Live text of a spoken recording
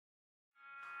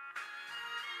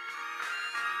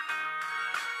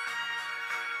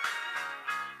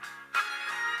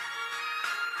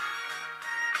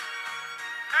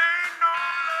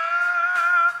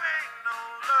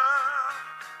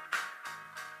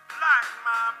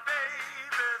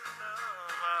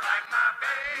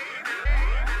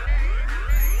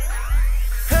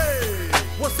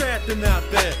What's happening out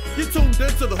there? You tuned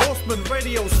into the Horsemen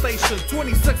radio station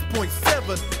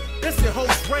 26.7. It's your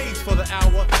host Rage for the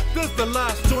hour. This is the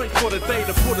last joint for the day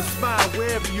to put a smile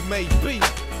wherever you may be.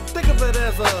 Think of it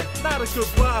as not a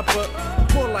goodbye,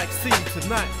 but more like see you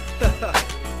tonight.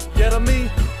 Get what I mean?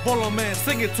 Hold on, man,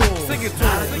 sing it to him. Sing it to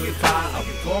him. Sing it to him. I'll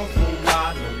be gone for a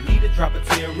while. No need to drop a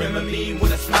tear. Remember me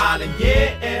with a smile and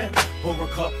yeah. Pour a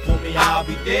cup for me, I'll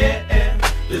be there.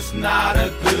 This not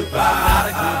a goodbye. Not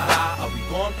a goodbye. I'll be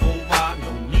gone for a while.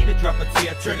 No need to drop a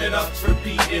tear. Turn it up,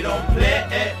 repeat it on play.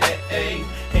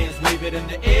 Hands wave it in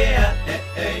the air.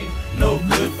 No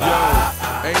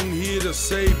goodbye. Ain't here to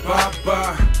say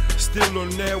bye-bye. Still on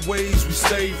their ways, we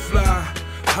stay fly.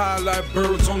 High like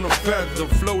birds on a feather.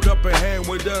 Float up and hang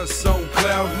with us on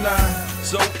cloud 9.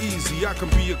 So easy, I can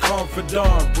be a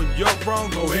confidant. When you're wrong,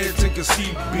 go ahead, take a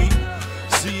seat, beat.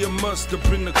 See, it must have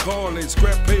been the calling.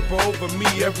 Scrap paper over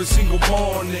me every single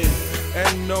morning.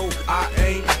 And no, I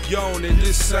ain't yawning.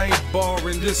 This ain't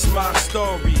boring, this my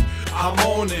story. I'm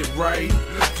on it, right?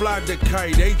 Fly the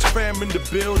kite, H-fam in the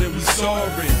building, we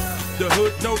soaring. The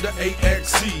hood know the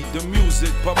AXE, the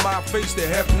music, but my face they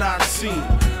have not seen.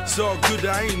 So good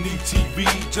I ain't need TV,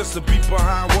 just to be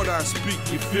behind what I speak,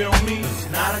 you feel me? It's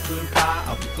not a goodbye,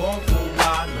 I'll be gone for a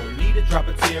while. No need to drop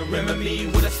a tear, remember me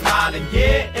with a smile and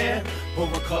yeah. Pour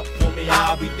a cup for me,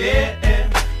 I'll be there.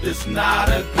 This not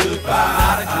a goodbye,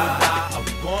 not a goodbye. I'll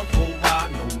be gone for a while,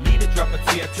 no need to drop a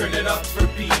tear. Turn it up,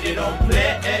 repeat it on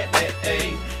play.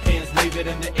 Hands wave it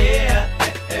in the air.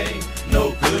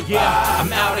 No goodbye. Yeah,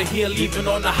 I'm out of here leaving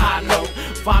on a high note.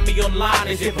 Find me online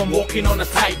as if I'm walking on a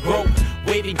tightrope.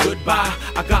 Waving goodbye,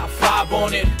 I got 5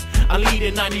 on it. I lead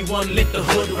in 91, let the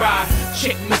hood ride.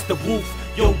 Check Mr. Wolf,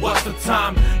 yo, what's the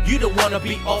time? You don't wanna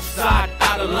be offside,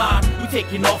 out of line. We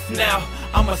taking off now,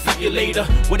 I'ma see you later.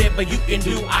 Whatever you can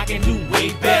do, I can do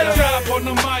way better. Job on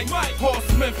the mic,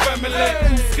 Horsemen family.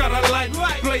 Who's got a light,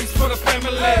 blaze for the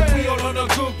family. We all on a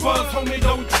good buzz, homie,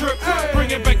 don't trip.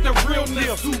 Bringing back the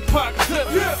realness, Tupac tip.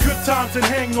 Good times and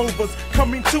hangovers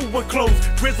coming to a close.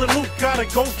 Resolute, gotta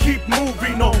go, keep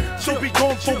moving on. She'll be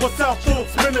gone for a South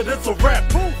Forks minute, it's a rap.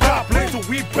 God bless till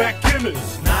we back in it.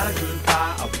 It's not a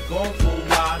goodbye, I'll be gone for a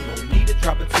while. No need to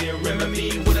drop a tear, remember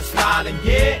me with a smile and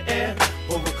yeah.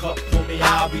 Pour a cup for me,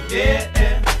 I'll be there.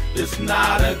 It's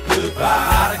not a goodbye,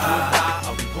 not a goodbye.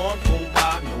 I'll be gone for a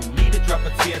while. No need to drop a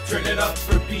tear. Turn it up,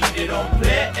 repeat it on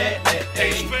play.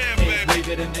 Hands wave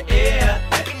it in the air.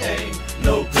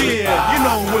 No goodbye. Yeah, you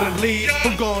know where to lead.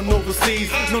 I'm going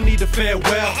overseas. No need to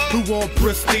farewell. Who want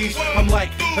prestige? I'm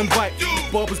like, invite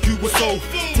barbecue with soul.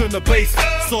 Turn the bass.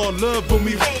 Saw love when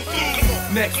we roll through.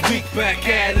 Next week, back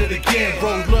at it again.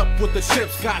 Roll up with the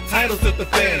chips, got titles at the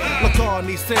fan.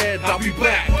 McCartney said, I'll be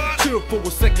back. Chill for a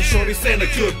second, shorty saying a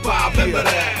goodbye. Remember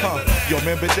that? Yo,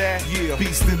 remember that? Yeah.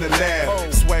 Beast in the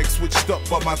lab. Swag switched up,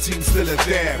 but my team still a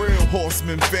dab.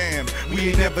 Horseman fam, we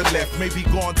ain't never left. Maybe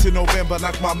gone to November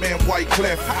like my man White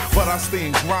Clef. But I stay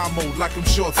in grind mode like I'm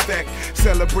short stack.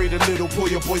 Celebrate a little, pour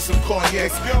your boy some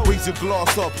cognac. Raise your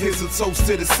glass up, here's a toast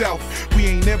to the south. We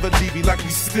ain't never leaving like we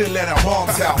still at our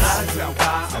mom's house.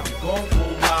 I'll be gone for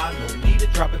a while, no need to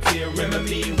drop a tear. Remember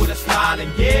me with a smile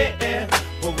and yeah.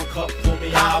 Pour a cup for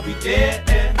me, I'll be there.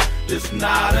 This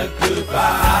not a goodbye,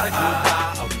 not a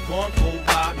goodbye. I'll be gone for a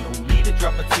while, no need to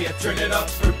drop a tear. Turn it up,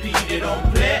 repeat it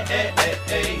on play.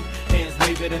 Hands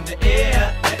wave it in the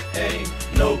air.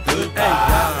 No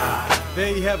goodbye.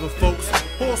 There you have it, folks.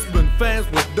 Horsemen fans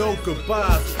with no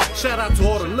goodbyes. Shout out to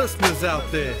all the listeners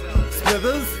out there.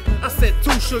 Smithers, I said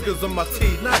 2 sugars on my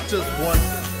tea, not just 1.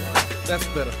 That's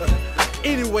better.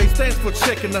 Anyways, thanks for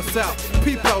checking us out.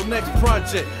 Peep out next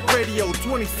project, Radio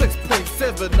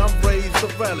 26.7. I'm Raised the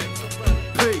Valley.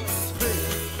 Peace.